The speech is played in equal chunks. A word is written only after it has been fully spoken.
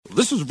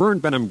This is Vern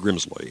Benham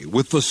Grimsley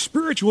with the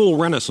Spiritual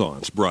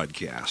Renaissance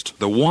broadcast,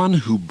 the one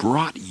who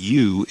brought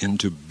you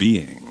into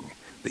being,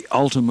 the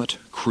ultimate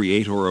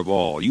creator of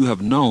all. You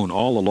have known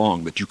all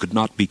along that you could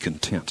not be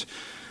content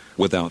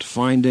without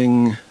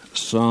finding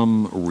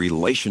some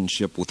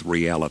relationship with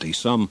reality,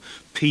 some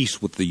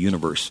peace with the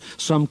universe,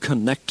 some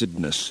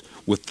connectedness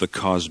with the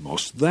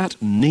cosmos. That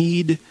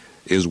need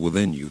is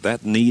within you.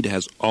 That need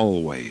has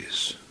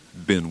always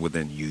been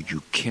within you.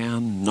 You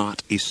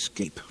cannot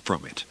escape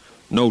from it.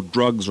 No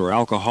drugs or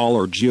alcohol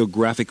or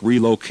geographic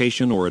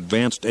relocation or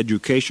advanced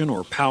education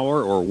or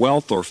power or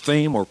wealth or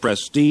fame or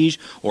prestige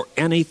or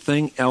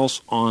anything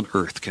else on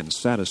earth can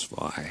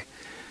satisfy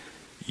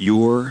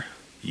your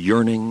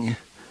yearning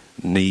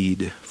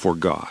need for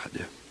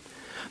God.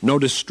 No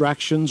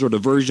distractions or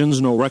diversions,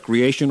 no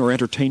recreation or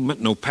entertainment,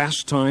 no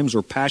pastimes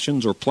or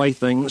passions or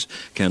playthings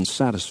can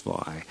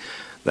satisfy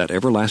that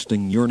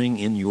everlasting yearning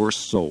in your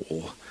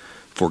soul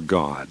for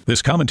God.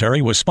 This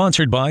commentary was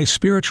sponsored by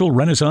Spiritual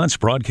Renaissance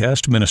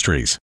Broadcast Ministries.